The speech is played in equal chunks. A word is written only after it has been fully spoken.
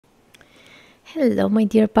Hello, my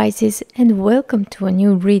dear Pisces, and welcome to a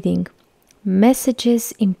new reading.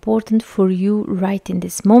 Messages important for you right in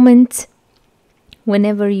this moment.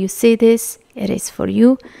 Whenever you see this, it is for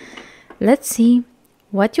you. Let's see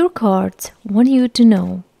what your cards want you to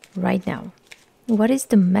know right now. What is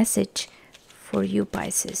the message for you,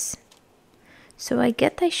 Pisces? So I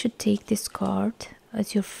get I should take this card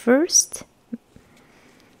as your first.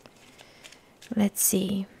 Let's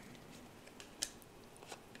see.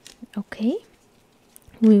 Okay.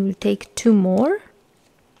 We will take two more.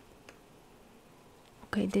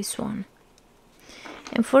 Okay, this one.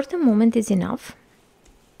 And for the moment is enough.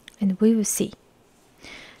 And we will see.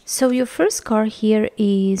 So your first card here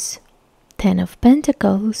is Ten of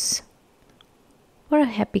Pentacles. What a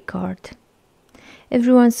happy card.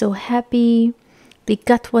 Everyone's so happy. They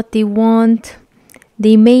got what they want.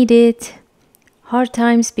 They made it. Hard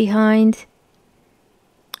times behind.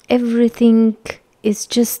 Everything is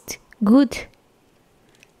just good.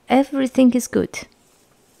 Everything is good.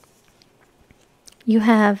 You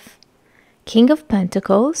have King of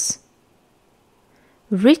Pentacles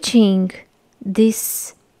reaching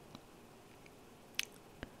this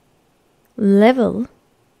level,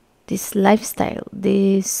 this lifestyle,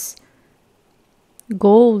 this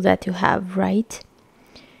goal that you have, right?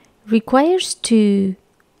 Requires to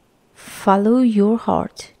follow your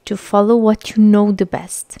heart, to follow what you know the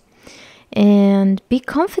best, and be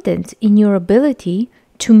confident in your ability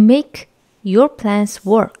to make your plans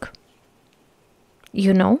work.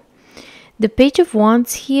 You know, the Page of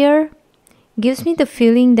Wands here gives me the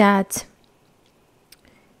feeling that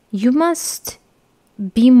you must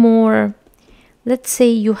be more, let's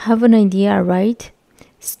say you have an idea, right?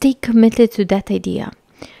 Stay committed to that idea.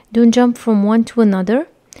 Don't jump from one to another,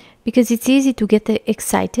 because it's easy to get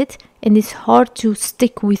excited and it's hard to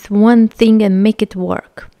stick with one thing and make it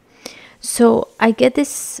work. So I get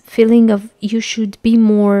this feeling of you should be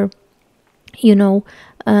more,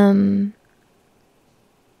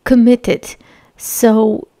 committed.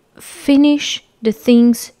 So finish the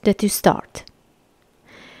things that you start.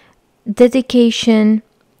 Dedication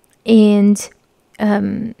and,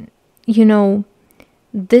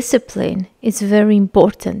 discipline is very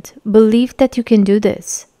important. Believe that you can do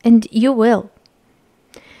this, and you will.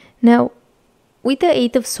 Now, with the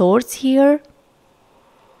Eight of Swords here,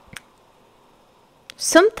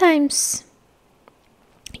 sometimes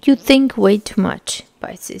you think way too much,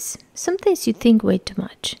 Pisces. Sometimes you think way too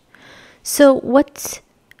much. So what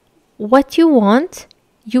you want,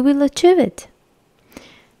 you will achieve it.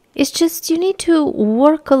 It's just you need to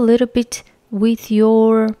work a little bit with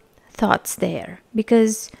your thoughts there,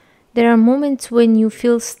 because there are moments when you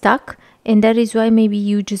feel stuck, and that is why maybe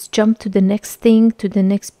you just jump to the next thing, to the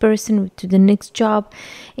next person, to the next job,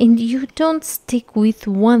 and you don't stick with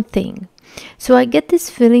one thing. So I get this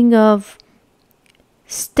feeling of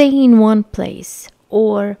stay in one place,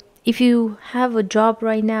 or if you have a job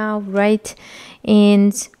right now, right,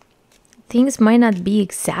 and things might not be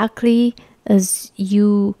exactly as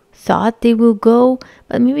you thought they will go,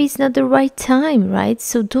 but maybe it's not the right time, right?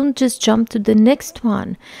 So don't just jump to the next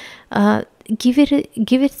one. Give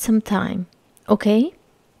it some time, okay?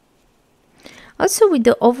 Also, with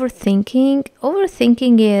the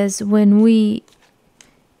overthinking is when we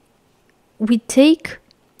take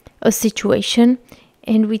a situation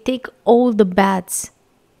and we take all the bads,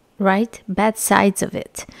 right? Bad sides of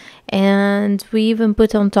it. And we even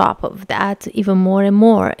put on top of that even more and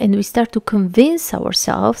more. And we start to convince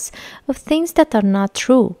ourselves of things that are not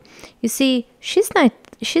true. You see, she's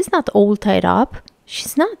not all tied up.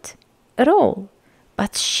 She's not at all.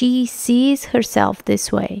 But she sees herself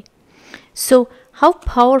this way. So how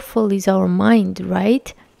powerful is our mind,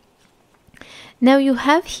 right? Now you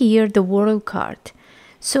have here the World card.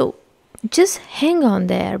 So just hang on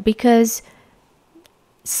there, because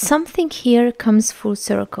something here comes full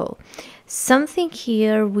circle. Something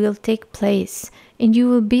here will take place, and you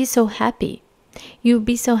will be so happy. You'll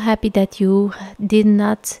be so happy that you did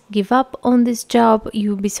not give up on this job.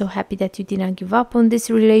 You'll be so happy that you did not give up on this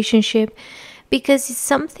relationship, because it's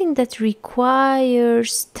something that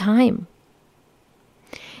requires time.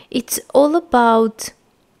 It's all about,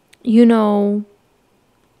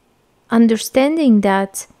 understanding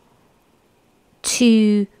that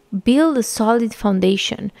to build a solid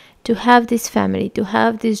foundation, to have this family, to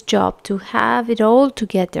have this job, to have it all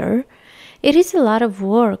together, it is a lot of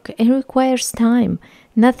work and requires time.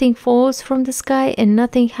 Nothing falls from the sky and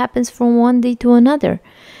nothing happens from one day to another.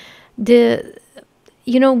 Good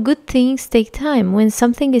things take time. When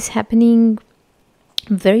something is happening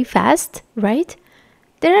very fast, right?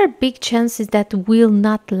 There are big chances that will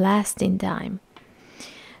not last in time.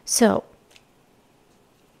 So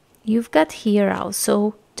you've got here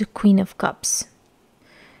also the Queen of Cups.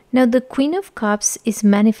 Now the Queen of Cups is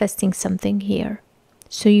manifesting something here.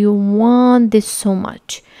 So you want this so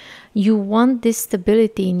much. You want this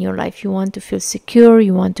stability in your life. You want to feel secure.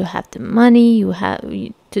 You want to have the money.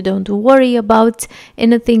 You don't worry about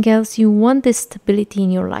anything else. You want this stability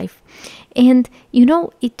in your life. And you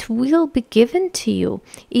know, it will be given to you.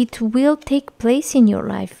 It will take place in your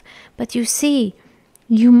life. But you see,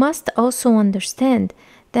 you must also understand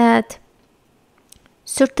that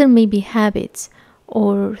certain maybe habits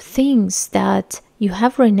or things that you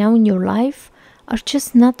have right now in your life are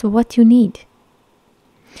just not what you need.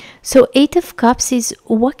 So 8 of Cups is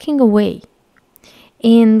walking away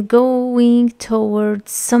and going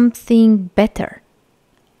towards something better.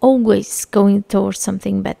 Always going towards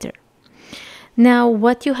something better. Now,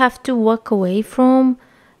 what you have to walk away from,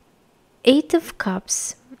 8 of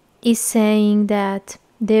Cups is saying that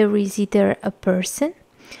there is either a person,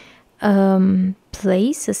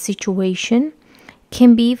 place, a situation,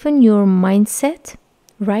 can be even your mindset,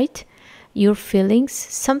 right? Your feelings,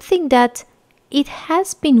 something that it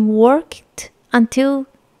has been worked until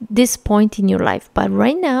this point in your life, but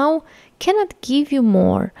right now cannot give you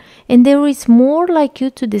more. And there is more like you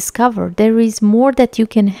to discover. There is more that you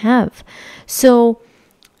can have. So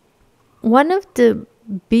one of the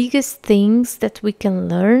biggest things that we can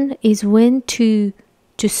learn is when to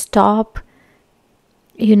stop,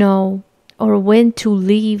 you know, or when to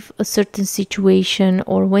leave a certain situation,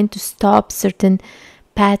 or when to stop certain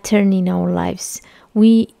pattern in our lives.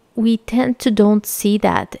 We tend to don't see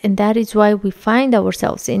that, and that is why we find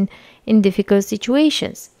ourselves in difficult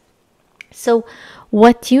situations. So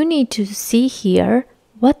what you need to see here,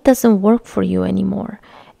 what doesn't work for you anymore,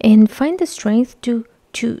 and find the strength to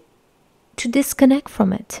disconnect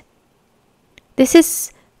from it. This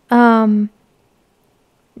is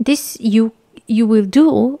this you will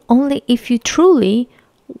do only if you truly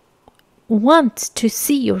want to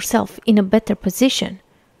see yourself in a better position.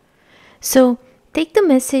 So take the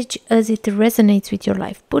message as it resonates with your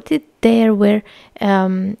life. Put it there where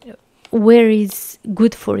is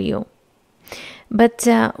good for you. But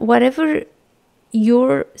whatever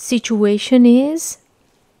your situation is,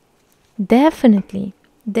 definitely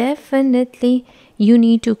you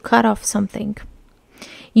need to cut off something.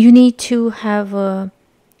 You need to have a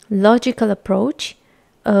logical approach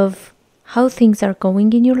of how things are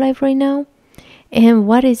going in your life right now, and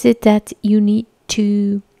what is it that you need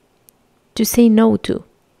to say no to.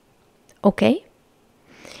 Okay?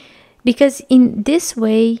 Because in this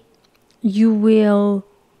way you will,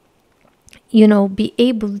 you know, be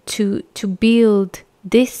able to build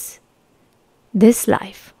this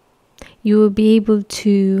life. You will be able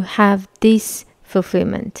to have this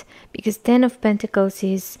fulfillment, because 10 of Pentacles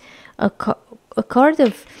is a card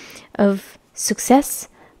of success,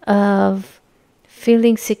 of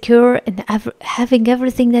feeling secure and having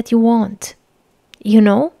everything that you want, you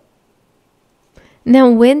know. Now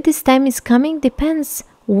when this time is coming depends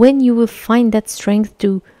when you will find that strength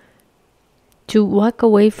to walk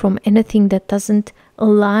away from anything that doesn't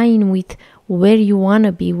align with where you want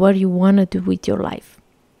to be, what you want to do with your life.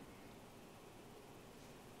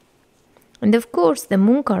 And of course the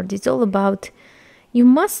Moon card is all about, you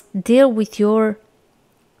must deal with your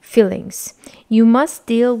feelings. You must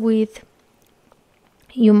deal with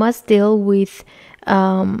you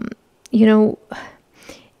know,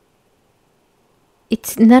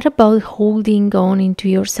 it's not about holding on into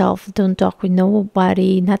yourself. Don't talk with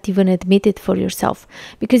nobody, not even admit it for yourself.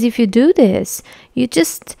 Because if you do this, you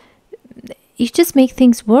just make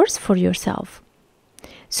things worse for yourself.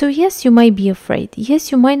 So yes, you might be afraid.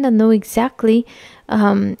 Yes, you might not know exactly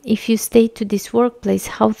if you stay to this workplace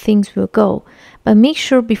how things will go. But make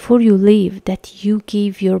sure before you leave that you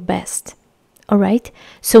give your best. All right?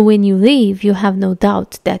 So when you leave, you have no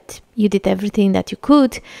doubt that you did everything that you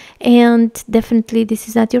could, and definitely this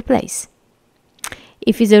is not your place.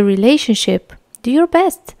 If it's a relationship, do your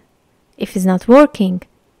best. If it's not working,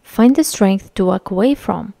 find the strength to walk away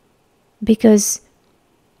from. Because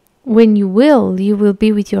when you will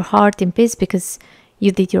be with your heart in peace, because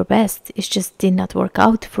you did your best. It just did not work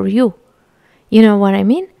out for you. You know what I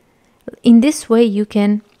mean? In this way, you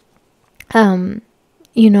can,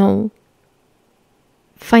 you know,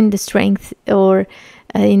 find the strength, or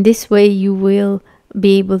in this way you will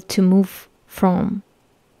be able to move from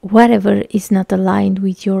whatever is not aligned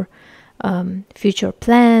with your future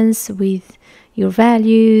plans, with your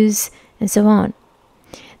values, and so on.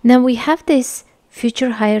 Now we have this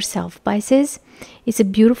Future Higher Self, Pisces. It's a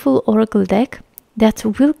beautiful oracle deck that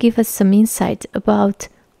will give us some insight about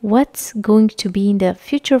what's going to be in the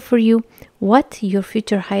future for you, what your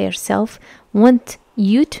future higher self want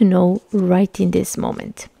you to know right in this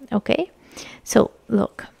moment. Okay? So,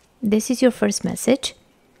 look, this is your first message.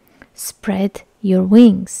 Spread your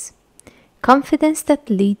wings. Confidence that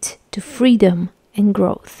leads to freedom and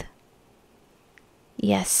growth.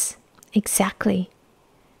 Yes, exactly.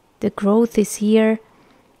 The growth is here.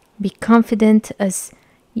 Be confident as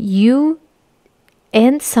you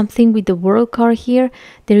end something with the World card here.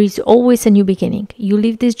 There is always a new beginning. You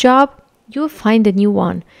leave this job, you will find a new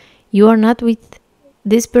one. You are not with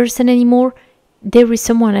this person anymore. There is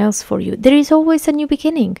someone else for you. There is always a new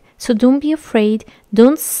beginning. So don't be afraid.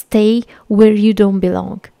 Don't stay where you don't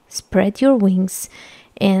belong. Spread your wings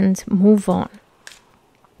and move on.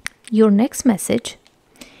 Your next message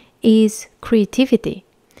is creativity.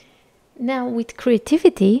 Now, with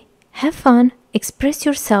creativity, have fun, express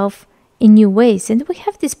yourself in new ways. And we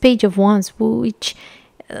have this page of wands, which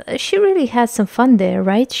she really has some fun there,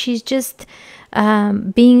 right? She's just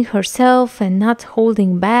being herself and not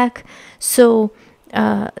holding back. So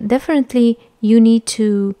definitely you need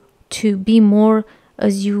to be more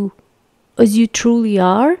as you truly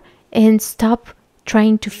are, and stop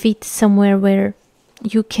trying to fit somewhere where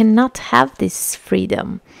you cannot have this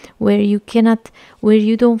freedom, where you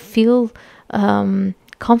don't feel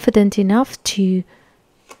confident enough to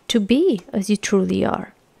be as you truly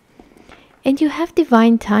are. And you have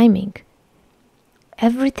divine timing.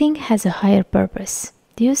 Everything has a higher purpose.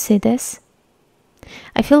 Do you see this?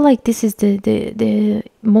 I feel like this is the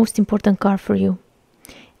most important card for you.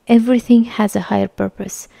 Everything has a higher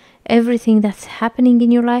purpose. Everything that's happening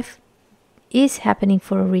in your life is happening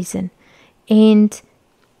for a reason. And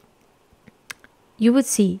you would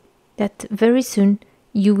see that very soon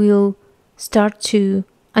you will start to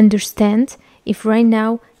understand. If right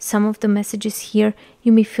now some of the messages here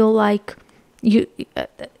you may feel like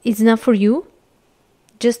it's not for you,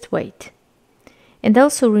 just wait. And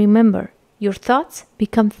also remember, your thoughts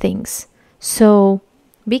become things. So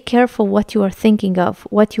be careful what you are thinking of,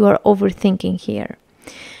 what you are overthinking here.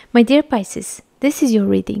 My dear Pisces, this is your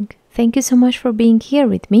reading. Thank you so much for being here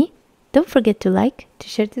with me. Don't forget to like, to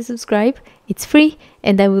share, to subscribe. It's free,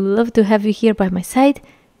 and I would love to have you here by my side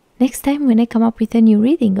next time when I come up with a new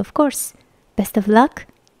reading, of course. Best of luck,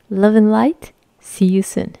 love and light. See you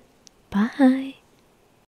soon. Bye.